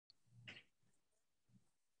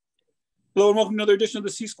Hello and welcome to another edition of the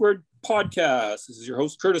C Squared podcast. This is your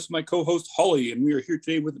host, Curtis, my co-host, Holly, and we are here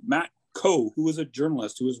today with Matt Coe, who is a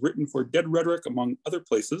journalist who has written for Dead Rhetoric, among other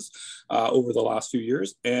places, over the last few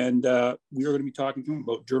years. And we are going to be talking to him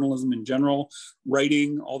about journalism in general,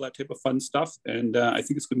 writing, all that type of fun stuff. And I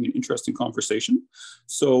think it's going to be an interesting conversation.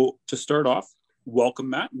 So to start off, welcome,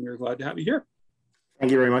 Matt, and we're glad to have you here.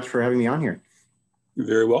 Thank you very much for having me on here. You're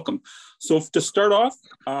very welcome. So to start off,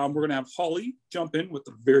 we're going to have Holly jump in with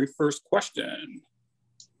the very first question.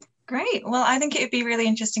 Great. Well, I think it would be really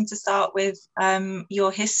interesting to start with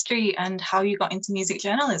your history and how you got into music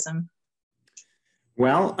journalism.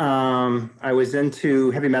 Well, I was into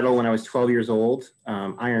heavy metal when I was 12 years old.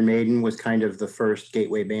 Iron Maiden was kind of the first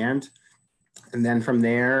gateway band. And then from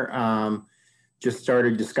there, just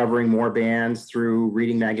started discovering more bands through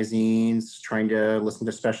reading magazines, trying to listen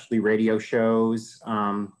to specialty radio shows.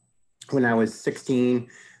 When I was 16,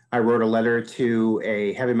 I wrote a letter to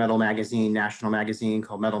a heavy metal magazine, national magazine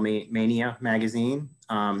called Metal Mania magazine.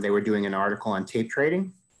 They were doing an article on tape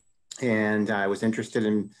trading, and I was interested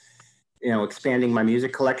in, expanding my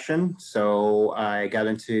music collection. So I got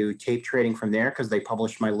into tape trading from there because they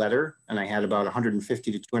published my letter, and I had about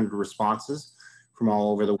 150 to 200 responses from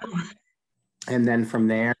all over the world. And then from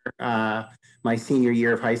there, my senior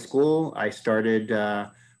year of high school, I started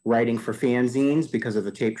writing for fanzines because of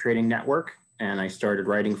the tape trading network. And I started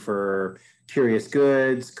writing for Curious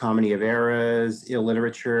Goods, Comedy of Errors,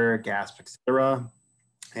 Illiterature, Gasp, etc.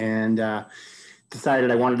 And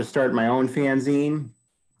decided I wanted to start my own fanzine.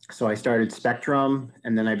 So I started Spectrum,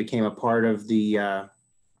 and then I became a part of the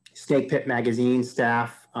Snake Pit magazine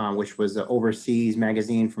staff, which was an overseas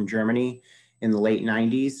magazine from Germany in the late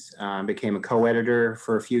 90s, became a co-editor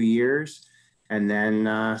for a few years, and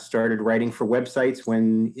then started writing for websites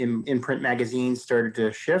when in-print magazines started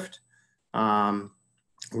to shift.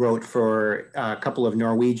 Wrote for a couple of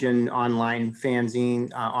Norwegian online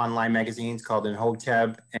magazines called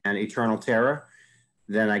Inhotep and Eternal Terror.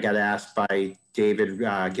 Then I got asked by David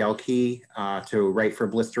Gelke to write for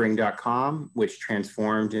blistering.com, which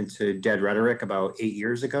transformed into Dead Rhetoric about 8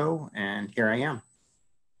 years ago, and here I am.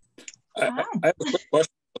 I have a quick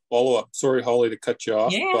question to follow up. Sorry, Holly, to cut you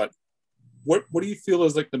off, but what do you feel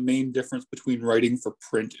is like the main difference between writing for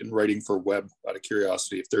print and writing for web, out of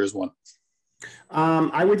curiosity, if there is one?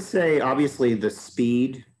 I would say obviously the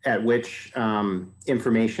speed at which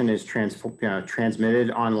information is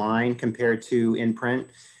transmitted online compared to in print.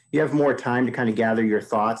 You have more time to kind of gather your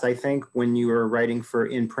thoughts, I think, when you are writing for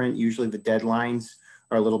in print. Usually the deadlines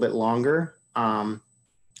are a little bit longer.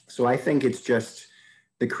 So I think it's just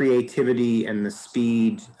the creativity and the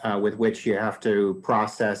speed with which you have to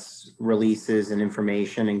process releases and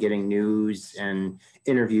information and getting news and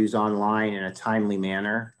interviews online in a timely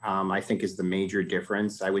manner, I think is the major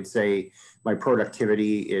difference. I would say my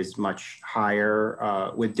productivity is much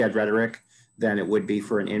higher with Dead Rhetoric than it would be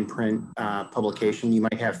for an in-print publication. You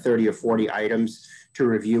might have 30 or 40 items to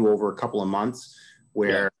review over a couple of months,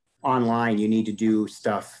 where online you need to do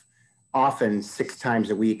stuff often 6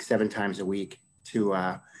 times a week, 7 times a week to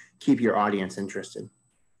keep your audience interested.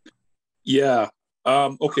 Yeah.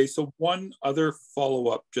 Okay. So one other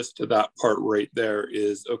follow-up just to that part right there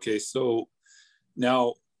is, okay, so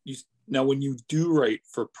now when you do write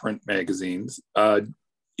for print magazines,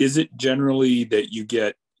 is it generally that you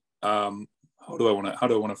get, how do I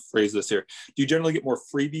want to phrase this here? Do you generally get more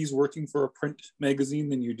freebies working for a print magazine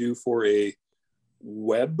than you do for a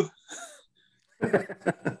web?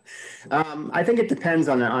 I think it depends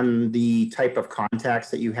on the type of contacts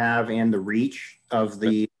that you have and the reach of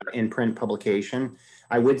the in-print publication.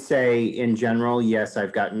 I would say in general, yes,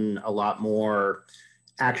 I've gotten a lot more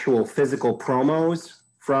actual physical promos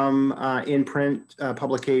from in-print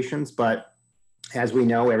publications, but as we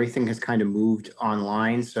know, everything has kind of moved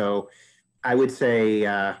online. So I would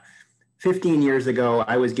say 15 years ago,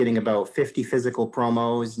 I was getting about 50 physical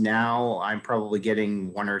promos. Now I'm probably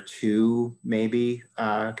getting 1 or 2, maybe,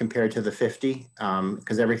 compared to the 50,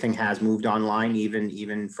 because everything has moved online,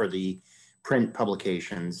 even for the print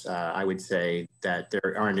publications. I would say that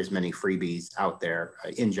there aren't as many freebies out there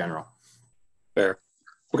in general. Fair.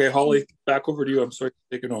 Okay, Holly, back over to you. I'm sorry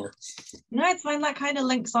for taking over. No, it's fine. That kind of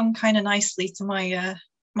links on kind of nicely to my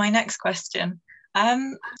next question.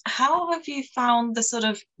 How have you found the sort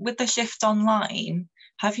of, with the shift online,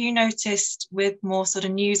 have you noticed with more sort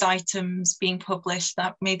of news items being published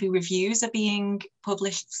that maybe reviews are being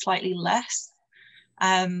published slightly less?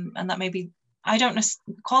 And that maybe, I don't know,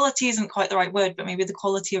 quality isn't quite the right word, but maybe the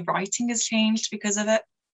quality of writing has changed because of it?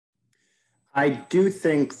 I do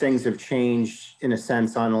think things have changed in a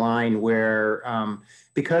sense online where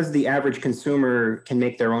because the average consumer can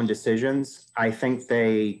make their own decisions, I think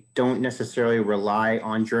they don't necessarily rely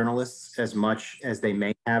on journalists as much as they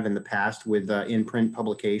may have in the past with in-print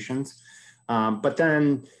publications. But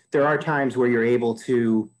then there are times where you're able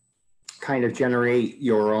to kind of generate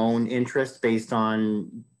your own interest based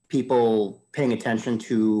on people paying attention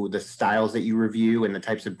to the styles that you review and the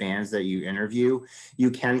types of bands that you interview.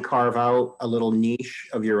 You can carve out a little niche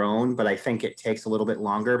of your own, but I think it takes a little bit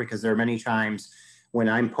longer because there are many times when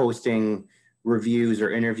I'm posting reviews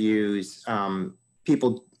or interviews,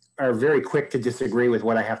 people are very quick to disagree with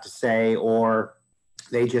what I have to say, or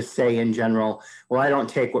they just say in general, well, I don't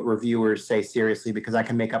take what reviewers say seriously because I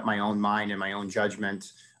can make up my own mind and my own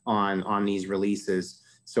judgment on these releases.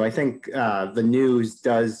 So I think the news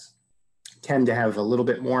does tend to have a little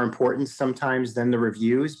bit more importance sometimes than the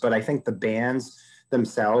reviews, but I think the bands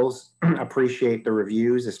themselves appreciate the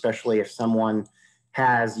reviews, especially if someone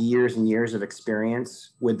has years and years of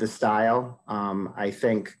experience with the style. I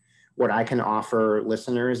think what I can offer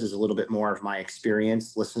listeners is a little bit more of my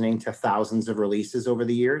experience listening to thousands of releases over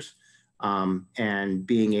the years, and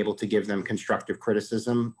being able to give them constructive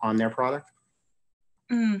criticism on their product.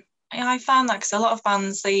 I found that because a lot of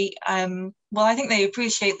bands, they, well, I think they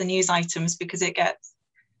appreciate the news items because it gets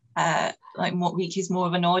like what reaches more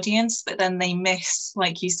of an audience, but then they miss,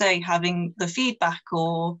 like you say, having the feedback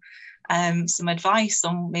or some advice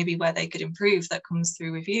on maybe where they could improve that comes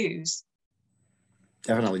through reviews.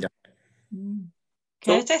 Definitely.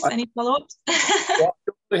 Curtis, any follow-ups? Well, I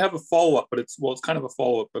don't really have a follow-up, but it's kind of a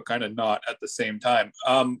follow-up, but kind of not at the same time.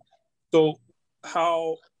 So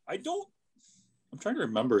how I'm trying to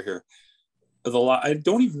remember here. I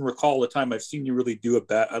don't even recall a time I've seen you really do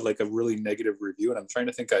a really negative review, and I'm trying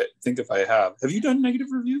to think if I have. Have you done negative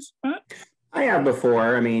reviews, Matt? I have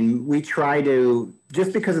before. I mean, we try to,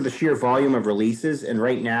 just because of the sheer volume of releases, and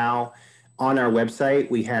right now on our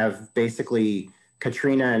website, we have basically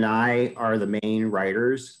Katrina and I are the main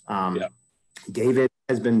writers. Yeah. David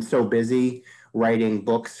has been so busy writing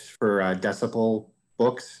books for Decibel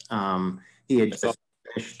Books. He had just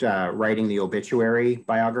finished writing the obituary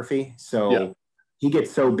biography. So he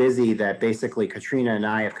gets so busy that basically Katrina and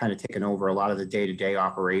I have kind of taken over a lot of the day-to-day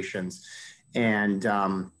operations. And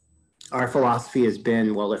our philosophy has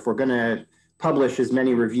been, well, if we're going to publish as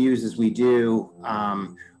many reviews as we do,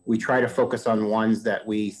 we try to focus on ones that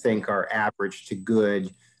we think are average to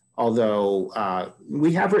good. Although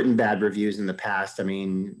we have written bad reviews in the past. I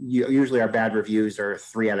mean, usually our bad reviews are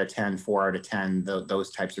 3 out of 10, 4 out of 10,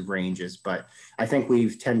 those types of ranges. But I think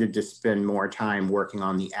we've tended to spend more time working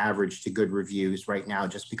on the average to good reviews right now,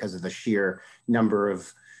 just because of the sheer number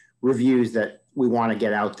of reviews that we want to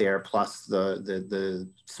get out there, plus the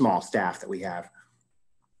small staff that we have.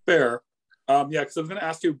 Fair. Yeah, because I was going to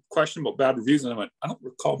ask you a question about bad reviews, and I went, I don't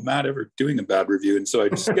recall Matt ever doing a bad review, and so I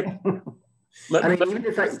just skipped.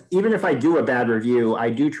 Even if I do a bad review, I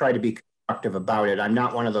do try to be constructive about it. I'm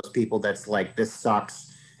not one of those people that's like, this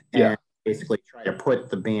sucks, and basically try to put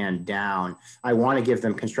the band down. I want to give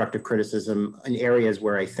them constructive criticism in areas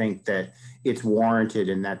where I think that it's warranted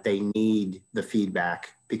and that they need the feedback,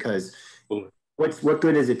 because what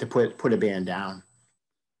good is it to put a band down?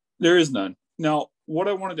 There is none. Now, what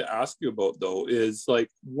I wanted to ask you about, though, is like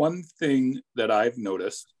one thing that I've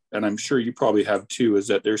noticed, and I'm sure you probably have too, is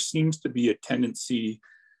that there seems to be a tendency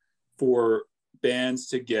for bands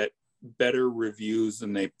to get better reviews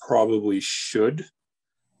than they probably should.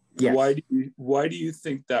 Yes. Why do you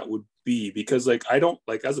think that would be? Because like, I don't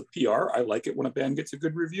like, as a PR, I like it when a band gets a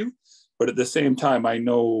good review, but at the same time, I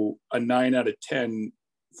know a 9 out of 10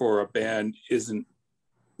 for a band isn't,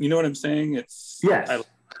 you know what I'm saying? It's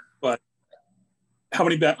but how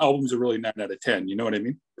many band albums are really 9 out of 10? You know what I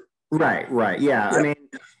mean? Right. Yeah. I mean,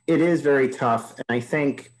 it is very tough. And I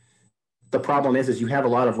think the problem is you have a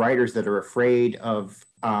lot of writers that are afraid of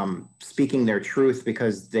speaking their truth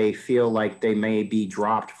because they feel like they may be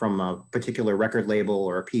dropped from a particular record label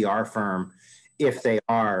or a PR firm if they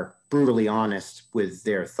are brutally honest with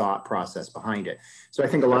their thought process behind it. So I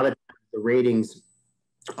think a lot of the ratings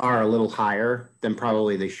are a little higher than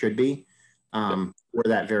probably they should be for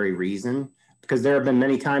that very reason. Because there have been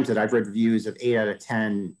many times that I've read reviews of 8 out of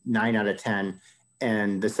 10, 9 out of 10,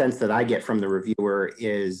 and the sense that I get from the reviewer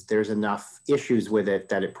is there's enough issues with it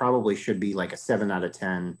that it probably should be like a 7 out of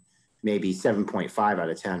 10, maybe 7.5 out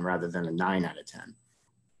of 10 rather than a 9 out of 10.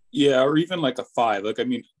 Yeah, or even like a 5. Like, I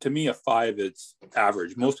mean, to me, a 5 is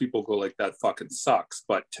average. Most people go like, that fucking sucks.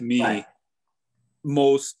 But to me, I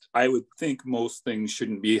would think most things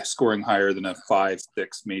shouldn't be scoring higher than a 5,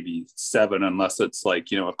 6, maybe 7, unless it's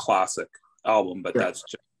like, you know, a classic album. But that's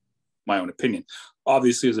just my own opinion.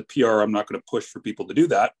 Obviously, as a PR, I'm not going to push for people to do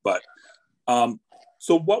that. But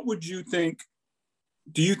so, what would you think?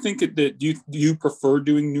 Do you think that do you prefer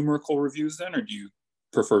doing numerical reviews then, or do you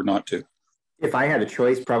prefer not to? If I had a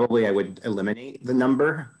choice, probably I would eliminate the number,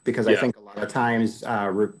 because I think a lot of times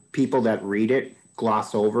people that read it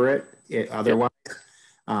gloss over it otherwise.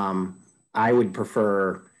 I would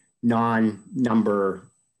prefer non-number,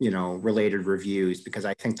 related reviews, because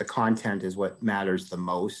I think the content is what matters the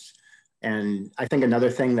most. And I think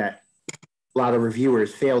another thing that a lot of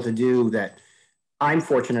reviewers fail to do, that I'm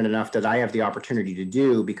fortunate enough that I have the opportunity to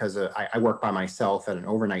do, because I work by myself at an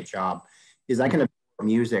overnight job, is I can absorb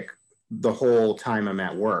music the whole time I'm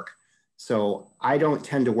at work. So I don't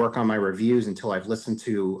tend to work on my reviews until I've listened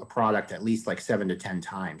to a product at least like 7 to 10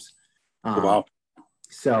 times. Wow.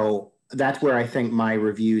 So that's where I think my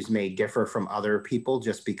reviews may differ from other people,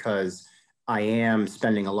 just because I am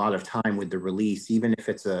spending a lot of time with the release. Even if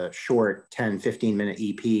it's a short 10, 15-minute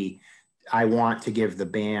EP, I want to give the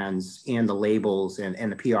bands and the labels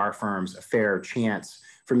and the PR firms a fair chance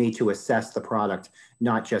for me to assess the product,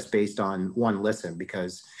 not just based on one listen,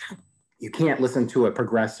 because you can't listen to a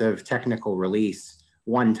progressive technical release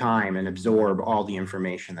one time and absorb all the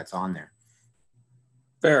information that's on there.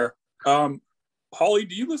 Fair. Holly,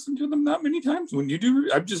 do you listen to them that many times? When you do,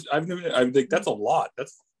 I think that's a lot.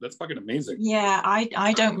 That's fucking amazing. Yeah,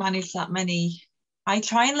 I don't manage that many. I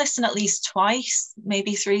try and listen at least twice,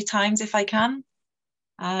 maybe 3 times if I can.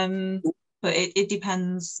 But it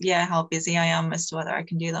depends, how busy I am as to whether I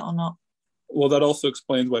can do that or not. Well, that also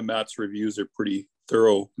explains why Matt's reviews are pretty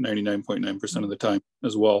thorough 99.9% of the time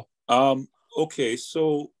as well. Okay,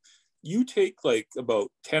 so you take like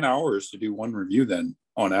about 10 hours to do one review then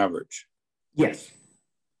on average? Yes.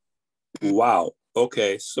 Wow.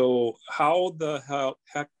 Okay, so how the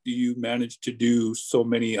heck do you manage to do so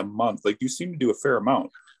many a month? Like, you seem to do a fair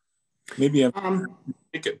amount. Maybe I'm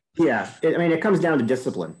mistaken. Yeah, it comes down to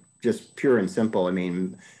discipline, just pure and simple. I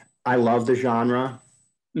mean, I love the genre.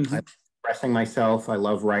 Mm-hmm. I love expressing myself. I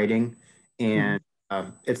love writing. And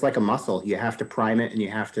it's like a muscle. You have to prime it, and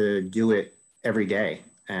you have to do it every day.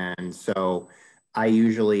 And so I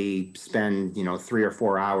usually spend, 3 or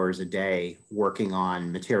 4 hours a day working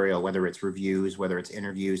on material, whether it's reviews, whether it's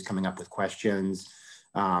interviews, coming up with questions,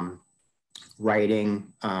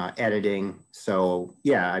 writing, editing. So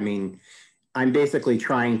yeah, I'm basically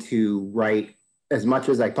trying to write as much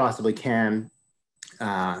as I possibly can,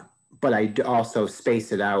 but I also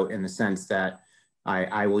space it out in the sense that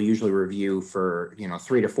I will usually review for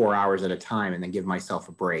 3 to 4 hours at a time, and then give myself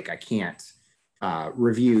a break. I can't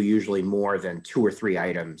review usually more than 2 or 3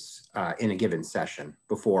 items in a given session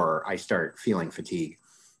before I start feeling fatigue.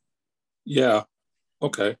 Yeah.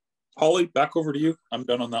 Okay. Holly, back over to you. I'm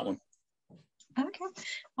done on that one. Okay.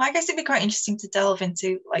 Well, I guess it'd be quite interesting to delve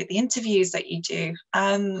into like the interviews that you do.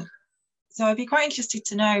 So I'd be quite interested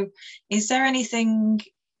to know, is there anything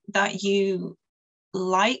that you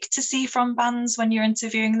like to see from bands when you're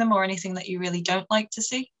interviewing them, or anything that you really don't like to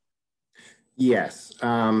see? Yes.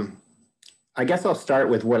 I guess I'll start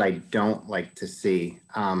with what I don't like to see.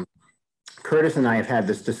 Curtis and I have had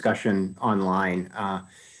this discussion online.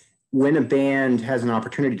 When a band has an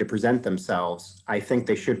opportunity to present themselves, I think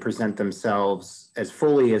they should present themselves as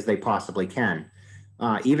fully as they possibly can.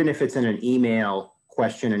 Even if it's in an email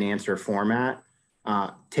question and answer format,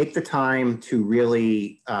 take the time to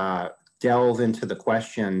really delve into the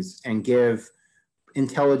questions and give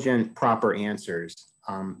intelligent, proper answers.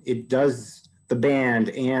 It does the band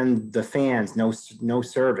and the fans no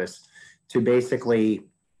service to basically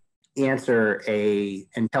answer a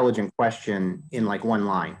intelligent question in like one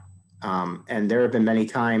line. And there have been many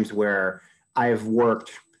times where I've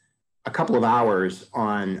worked a couple of hours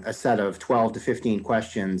on a set of 12 to 15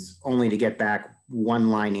 questions only to get back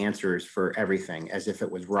one-line answers for everything, as if it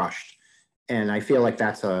was rushed. And I feel like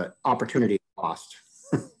that's an opportunity lost.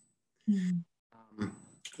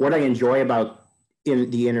 What I enjoy about in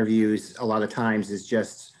the interviews a lot of times is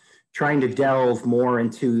just trying to delve more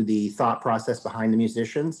into the thought process behind the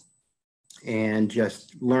musicians, and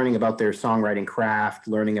just learning about their songwriting craft,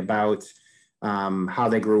 learning about how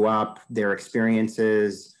they grew up, their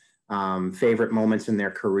experiences, favorite moments in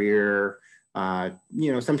their career,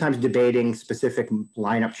 sometimes debating specific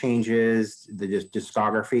lineup changes, the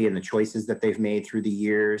discography and the choices that they've made through the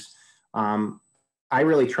years. I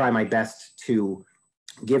really try my best to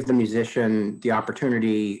give the musician the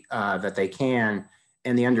opportunity that they can,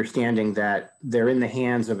 and the understanding that they're in the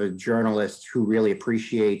hands of a journalist who really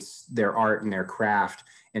appreciates their art and their craft,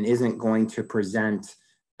 and isn't going to present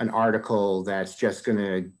an article that's just going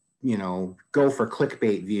to, go for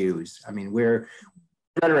clickbait views. I mean,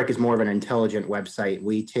 Rhetoric is more of an intelligent website.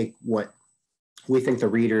 We take what we think the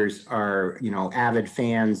readers are, avid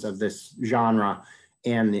fans of this genre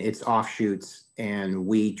and its offshoots, and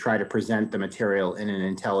we try to present the material in an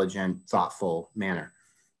intelligent, thoughtful manner.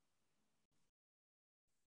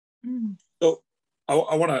 So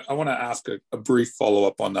I want to ask a brief follow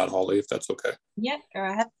up on that, Holly, if that's okay. Yeah, go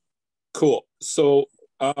ahead. Cool. So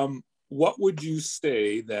what would you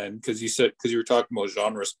say then? Because you were talking about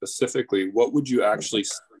genre specifically. What would you actually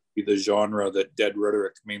say be the genre that Dead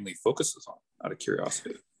Rhetoric mainly focuses on? Out of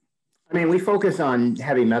curiosity. I mean, we focus on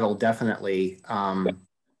heavy metal definitely,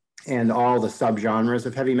 and all the subgenres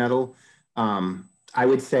of heavy metal. I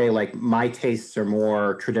would say like my tastes are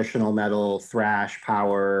more traditional metal, thrash,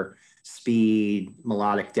 power, speed,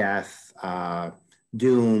 melodic death,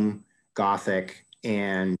 doom, gothic,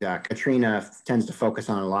 and Katrina tends to focus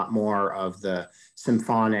on a lot more of the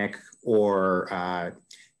symphonic or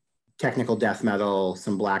technical death metal,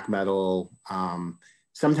 some black metal.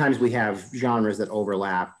 Sometimes we have genres that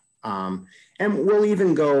overlap. And we'll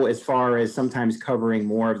even go as far as sometimes covering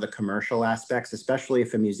more of the commercial aspects, especially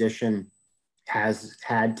if a musician has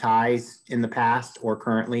had ties in the past or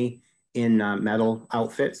currently in metal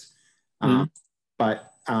outfits.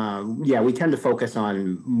 But yeah, we tend to focus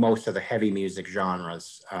on most of the heavy music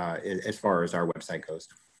genres as far as our website goes.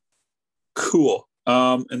 Cool.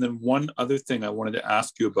 And then one other thing I wanted to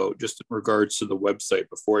ask you about, just in regards to the website,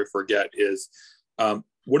 before I forget, is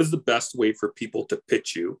what is the best way for people to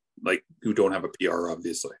pitch you, like who don't have a PR,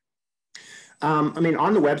 obviously? I mean,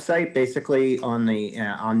 on the website, basically on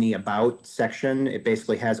the About section, it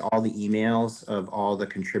basically has all the emails of all the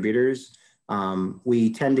contributors.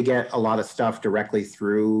 We tend to get a lot of stuff directly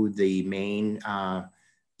through the main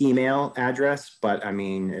email address, but I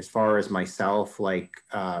mean, as far as myself, like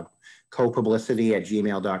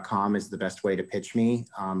copublicity@gmail.com is the best way to pitch me.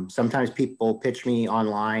 Sometimes people pitch me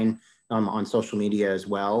online on social media as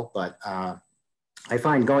well, but I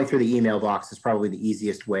find going through the email box is probably the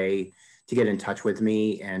easiest way to get in touch with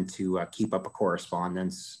me and to keep up a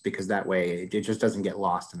correspondence, because that way it just doesn't get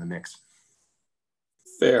lost in the mix.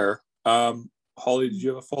 Fair. Holly, did you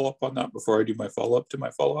have a follow-up on that before I do my follow-up to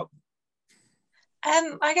my follow-up?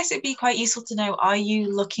 I guess it'd be quite useful to know, are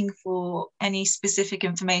you looking for any specific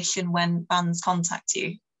information when bands contact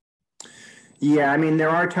you? Yeah, I mean, there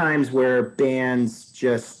are times where bands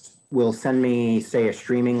just will send me, say, a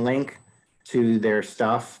streaming link to their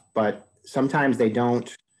stuff, but sometimes they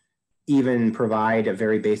don't even provide a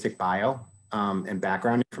very basic bio and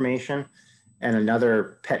background information. And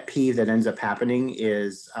another pet peeve that ends up happening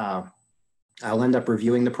is I'll end up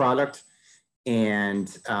reviewing the product,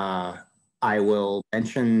 and I will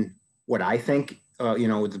mention what I think,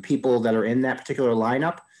 the people that are in that particular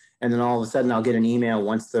lineup. And then all of a sudden I'll get an email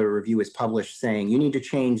once the review is published saying, you need to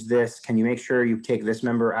change this. Can you make sure you take this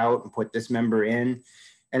member out and put this member in?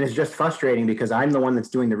 And it's just frustrating because I'm the one that's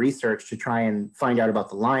doing the research to try and find out about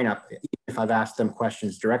the lineup, even if I've asked them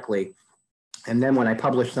questions directly. And then when I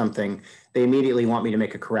publish something, they immediately want me to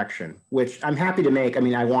make a correction, which I'm happy to make. I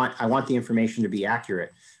mean, I want the information to be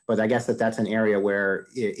accurate, but I guess that's an area where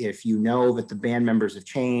if you know that the band members have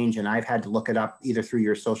changed, and I've had to look it up either through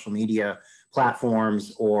your social media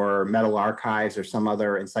platforms or Metal Archives or some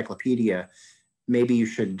other encyclopedia, maybe you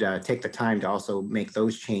should take the time to also make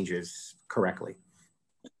those changes correctly.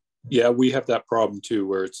 Yeah, we have that problem too,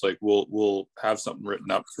 where it's like we'll have something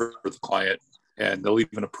written up for the client, and they'll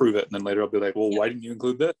even approve it, and then later I'll be like, well, why didn't you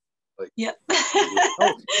include this? Like, yep.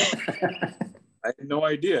 I had no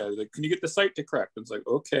idea. Like, can you get the site to correct? It's like,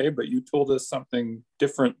 okay, but you told us something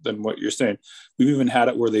different than what you're saying. We've even had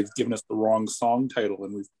it where they've given us the wrong song title,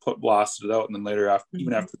 and we've blasted it out, and then later,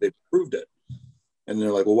 even after they've approved it, and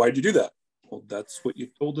they're like, well, why'd you do that? Well, that's what you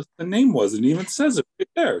told us the name was, and it even says it right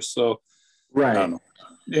there. So, right. I don't know.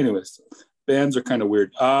 Anyways, bands are kind of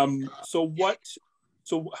weird.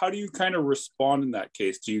 So how do you kind of respond in that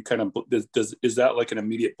case? Do you kind of is that like an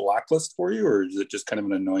immediate blacklist for you, or is it just kind of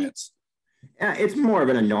an annoyance? Yeah, it's more of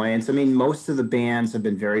an annoyance. I mean, most of the bands have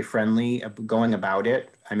been very friendly going about it.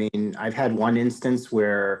 I mean, I've had one instance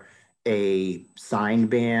where a signed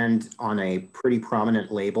band on a pretty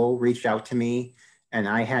prominent label reached out to me, and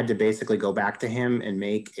I had to basically go back to him and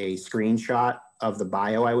make a screenshot of the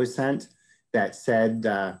bio I was sent that said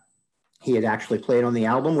he had actually played on the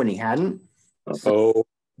album when he hadn't. So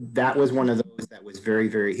that was one of those that was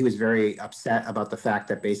he was very upset about the fact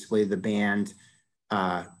that basically the band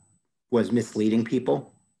was misleading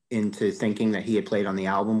people into thinking that he had played on the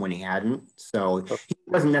album when he hadn't. So he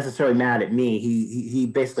wasn't necessarily mad at me. He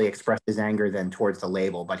basically expressed his anger then towards the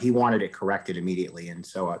label, but he wanted it corrected immediately. And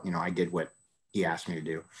so, I did what he asked me to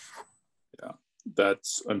do. Yeah.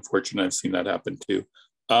 That's unfortunate. I've seen that happen too.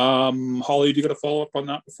 Holly, do you got a follow up on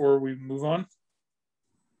that before we move on?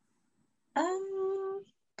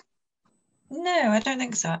 No, I don't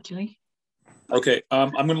think so, actually. Okay,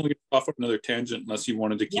 I'm going to leave off on another tangent unless you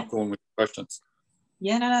wanted to keep going with questions.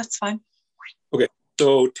 Yeah, no, that's fine. Okay,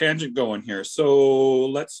 so tangent going here. So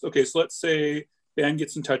let's say Ben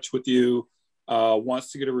gets in touch with you,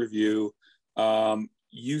 wants to get a review.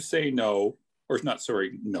 You say no, or not,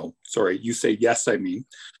 sorry, no, sorry, you say yes, I mean.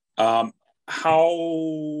 How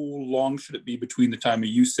long should it be between the time of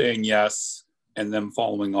you saying yes and them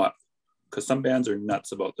following up? Because some bands are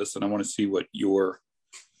nuts about this, and I want to see what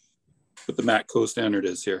the Matco standard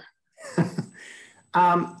is here.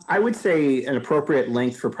 I would say an appropriate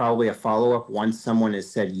length for probably a follow-up once someone has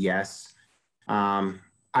said yes.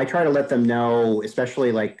 I try to let them know,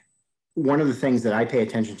 especially like one of the things that I pay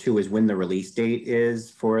attention to is when the release date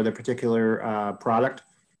is for the particular product.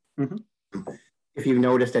 Mm-hmm. If you've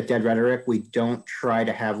noticed at Dead Rhetoric, we don't try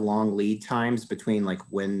to have long lead times between like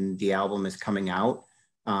when the album is coming out.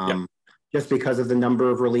 Just because of the number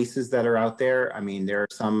of releases that are out there. I mean, there are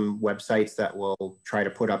some websites that will try to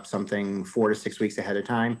put up something 4 to 6 weeks ahead of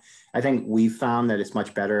time. I think we've found that it's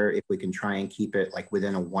much better if we can try and keep it like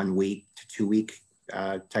within a 1 week to 2 week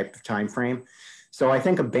type of time frame. So I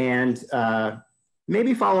think a band,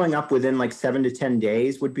 maybe following up within like 7 to 10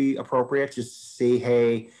 days would be appropriate. Just see,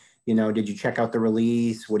 hey, you know, did you check out the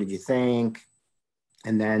release? What did you think?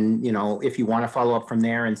 And then, you know, if you want to follow up from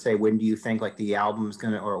there and say, when do you think like the album's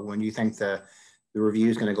going to, or when do you think the review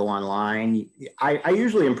is going to go online? I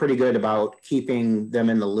usually am pretty good about keeping them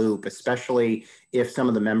in the loop, especially if some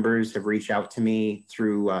of the members have reached out to me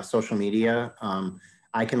through social media.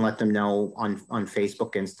 I can let them know on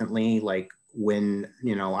Facebook instantly, like when,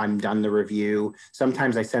 you know, I'm done the review.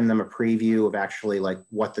 Sometimes I send them a preview of actually like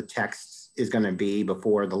what the text is going to be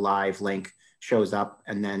before the live link shows up.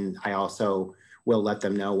 And then I also will let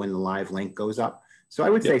them know when the live link goes up. So I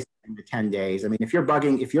would say 7 to 10 days. I mean, if you're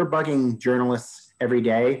bugging journalists every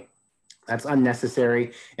day, that's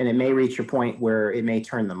unnecessary. And it may reach a point where it may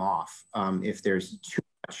turn them off if there's too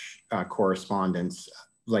much correspondence.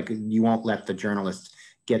 Like you won't let the journalists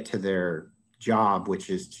get to their job, which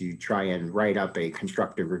is to try and write up a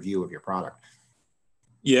constructive review of your product.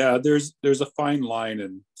 Yeah, there's a fine line,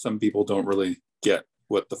 and some people don't really get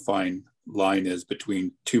what the fine line is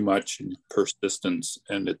between too much and persistence,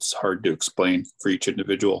 and it's hard to explain for each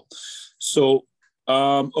individual. So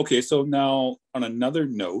okay, so now on another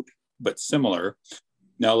note but similar,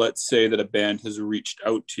 now let's say that a band has reached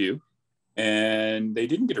out to you and they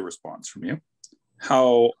didn't get a response from you.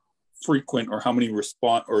 How frequent or how many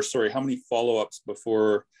how many follow-ups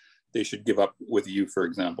before they should give up with you, for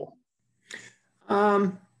example?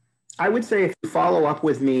 I would say if you follow up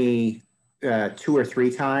with me 2 or 3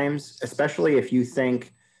 times, especially if you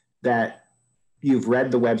think that you've read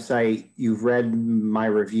the website, you've read my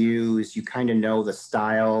reviews, you kind of know the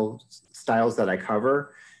styles that I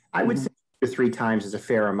cover, I would say 2 or 3 times is a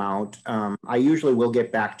fair amount. I usually will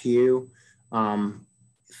get back to you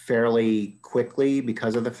fairly quickly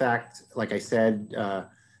because of the fact, like I said,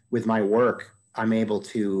 with my work, I'm able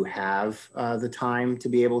to have the time to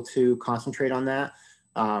be able to concentrate on that.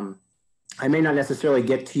 I may not necessarily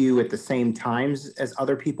get to you at the same times as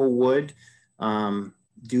other people would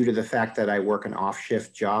due to the fact that I work an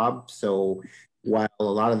off-shift job. So while a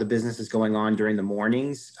lot of the business is going on during the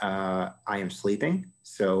mornings, I am sleeping.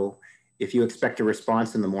 So if you expect a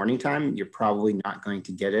response in the morning time, you're probably not going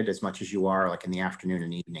to get it as much as you are like in the afternoon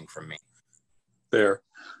and evening from me. Fair.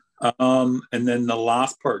 And then the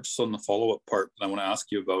last part, just on the follow-up part that I want to ask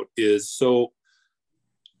you about is, so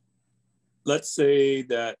let's say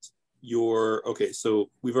that so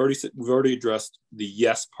we've already addressed the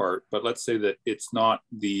yes part, but let's say that it's not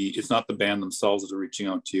the band themselves that are reaching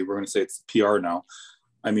out to you. We're going to say it's PR now.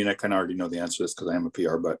 I mean, I kind of already know the answer to this because I am a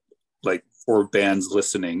PR, but like for bands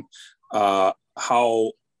listening, how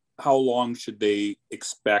long should they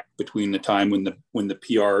expect between the time when the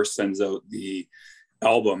PR sends out the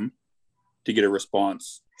album to get a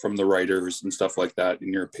response from the writers and stuff like that,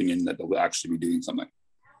 in your opinion, that they'll actually be doing something?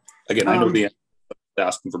 Again, I know the answer.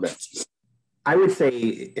 Asking for bands. I would say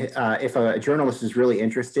if a journalist is really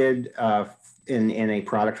interested in a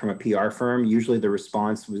product from a PR firm, usually the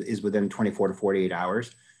response is within 24 to 48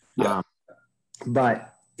 hours. Yeah.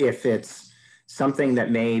 But if it's something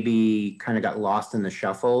that maybe kind of got lost in the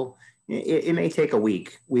shuffle, it may take a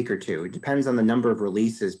week or two. It depends on the number of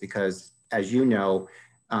releases because, as you know,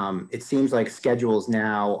 it seems like schedules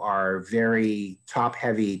now are very top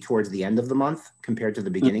heavy towards the end of the month compared to the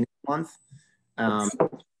beginning of the month.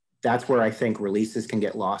 That's where I think releases can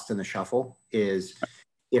get lost in the shuffle is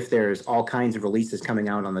if there's all kinds of releases coming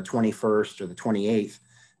out on the 21st or the 28th,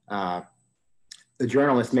 the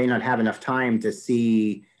journalist may not have enough time to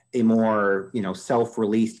see a more,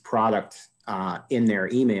 self-released product in their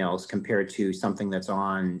emails compared to something that's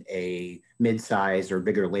on a mid-size or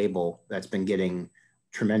bigger label that's been getting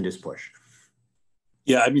tremendous push.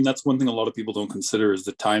 Yeah, I mean, that's one thing a lot of people don't consider is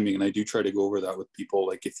the timing. And I do try to go over that with people.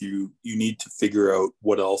 Like if you need to figure out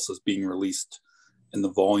what else is being released in the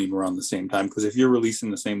volume around the same time. Because if you're releasing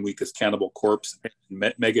the same week as Cannibal Corpse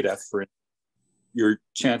and Megadeth, for instance, your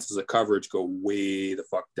chances of coverage go way the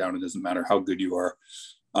fuck down. It doesn't matter how good you are.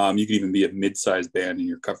 You can even be a mid-sized band and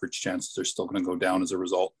your coverage chances are still going to go down as a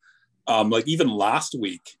result. Like even last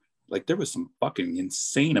week, like there was some fucking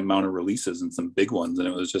insane amount of releases and some big ones. And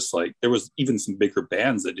it was just like, there was even some bigger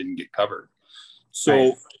bands that didn't get covered. So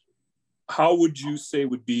right. How would you say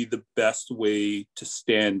would be the best way to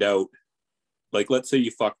stand out? Like, let's say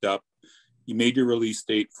you fucked up, you made your release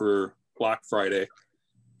date for Black Friday,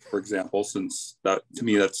 for example, since that, to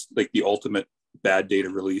me, that's like the ultimate bad day to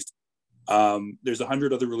release. There's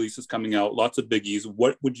 100 other releases coming out, lots of biggies.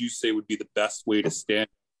 What would you say would be the best way to stand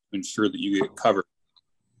to ensure that you get covered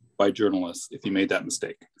by journalists if you made that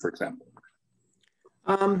mistake, for example?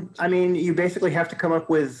 I mean, you basically have to come up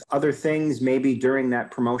with other things maybe during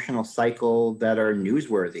that promotional cycle that are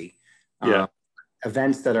newsworthy. Yeah.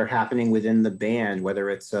 Events that are happening within the band,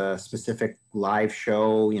 whether it's a specific live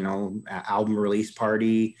show, album release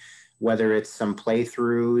party, whether it's some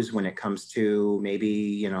playthroughs when it comes to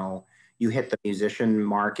maybe, you hit the musician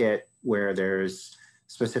market where there's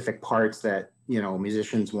specific parts that,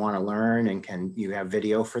 musicians want to learn, and you have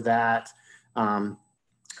video for that.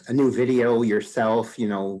 A new video yourself,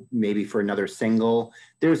 maybe for another single.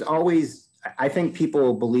 There's always, I think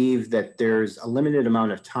people believe that there's a limited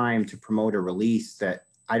amount of time to promote a release that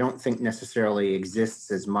I don't think necessarily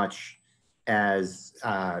exists as much as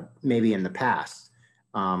maybe in the past.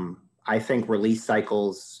 I think release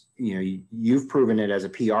cycles, you've proven it as a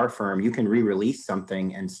PR firm, you can re-release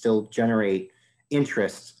something and still generate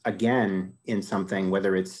interest again in something,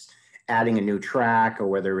 whether it's adding a new track or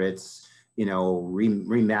whether it's,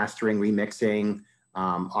 remastering, remixing,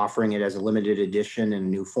 offering it as a limited edition in a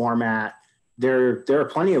new format. There are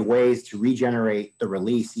plenty of ways to regenerate the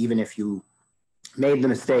release, even if you made the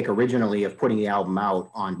mistake originally of putting the album out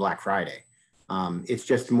on Black Friday. It's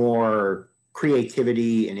just more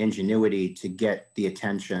creativity and ingenuity to get the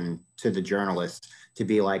attention to the journalist to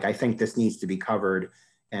be like, I think this needs to be covered.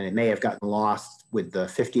 And it may have gotten lost with the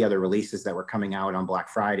 50 other releases that were coming out on Black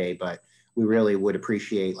Friday, but we really would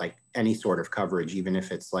appreciate like any sort of coverage, even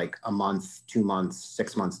if it's like a month, 2 months,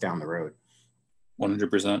 6 months down the road.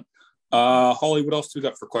 100%. Holly, what else do we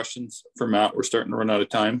got for questions for Matt? We're starting to run out of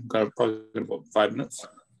time. Got probably about 5 minutes.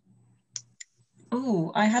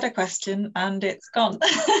 Oh, I had a question and it's gone.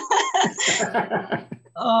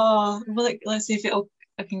 Oh, well, let's see if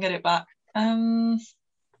I can get it back. Why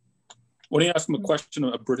don't you ask him a question,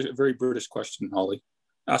 a very British question, Holly?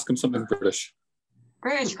 Ask him something British.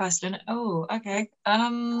 British question. Oh, okay.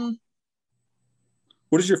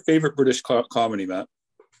 What is your favorite British comedy, Matt?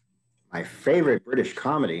 My favorite British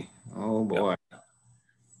comedy? Oh, boy. Yeah.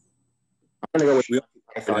 I'm going to go with Monty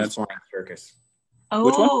Python's Flying Circus. Oh.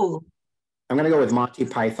 Which one? I'm going to go with Monty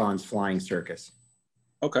Python's Flying Circus.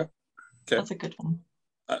 Okay. That's a good one.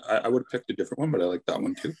 I would have picked a different one, but I like that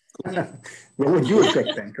one too. Cool. What would you have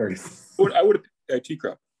picked then, Curtis? I would have picked IT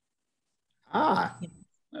Crowd. Ah.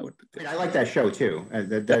 I like that show too.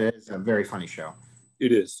 That is a very funny show.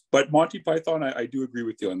 It is. But Monty Python, I do agree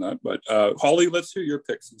with you on that. But Holly, let's hear your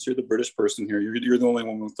pick since you're the British person here. You're the only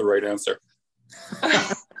one with the right answer.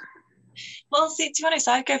 Well, see, to be honest,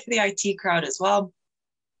 I'd go for the IT Crowd as well.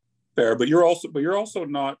 Fair, but you're also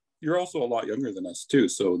a lot younger than us too.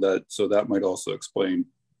 So that might also explain.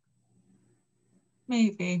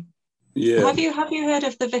 Maybe. Yeah. Have you heard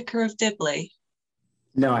of The Vicar of Dibley?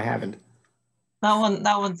 No, I haven't.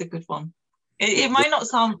 That one's a good one. It might not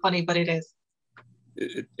sound funny, but it is.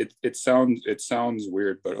 It sounds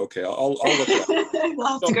weird, but okay, I'll look it up.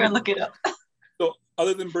 I'll have to go and look it up. So,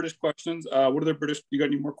 other than British questions, what other British? You got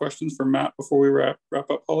any more questions for Matt before we wrap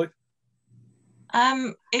up, Holly?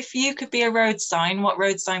 If you could be a road sign, what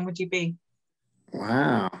road sign would you be?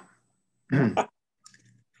 Wow. If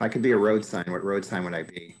I could be a road sign, what road sign would I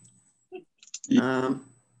be? I'm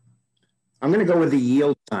going to go with the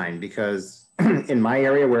yield sign because in my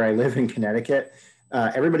area where I live in Connecticut,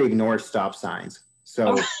 everybody ignores stop signs.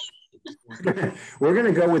 So we're going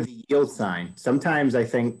to go with the yield sign. Sometimes I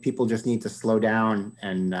think people just need to slow down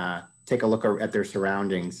and take a look at their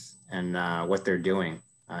surroundings and what they're doing.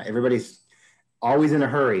 Everybody's always in a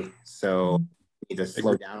hurry, so we need to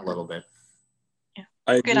slow down a little bit. Yeah,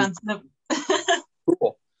 I Good agree. answer.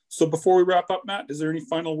 Cool. So before we wrap up, Matt, is there any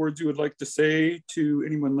final words you would like to say to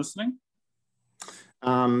anyone listening?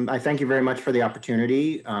 I thank you very much for the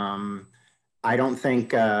opportunity. I don't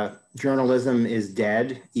think journalism is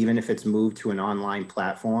dead, even if it's moved to an online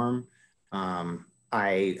platform.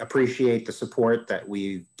 I appreciate the support that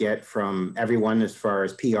we get from everyone as far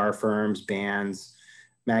as PR firms, bands,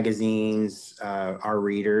 magazines, our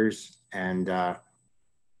readers. And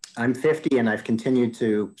I'm 50 and I've continued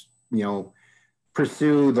to,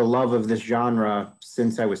 pursue the love of this genre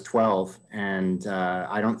since I was 12. And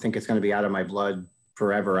I don't think it's going to be out of my blood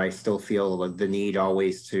forever. I still feel the need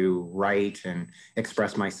always to write and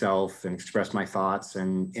express myself and express my thoughts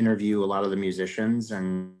and interview a lot of the musicians.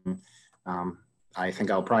 And I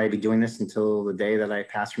think I'll probably be doing this until the day that I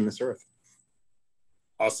pass from this earth.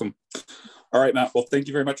 Awesome. All right, Matt. Well, thank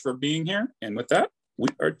you very much for being here. And with that, we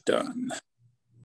are done.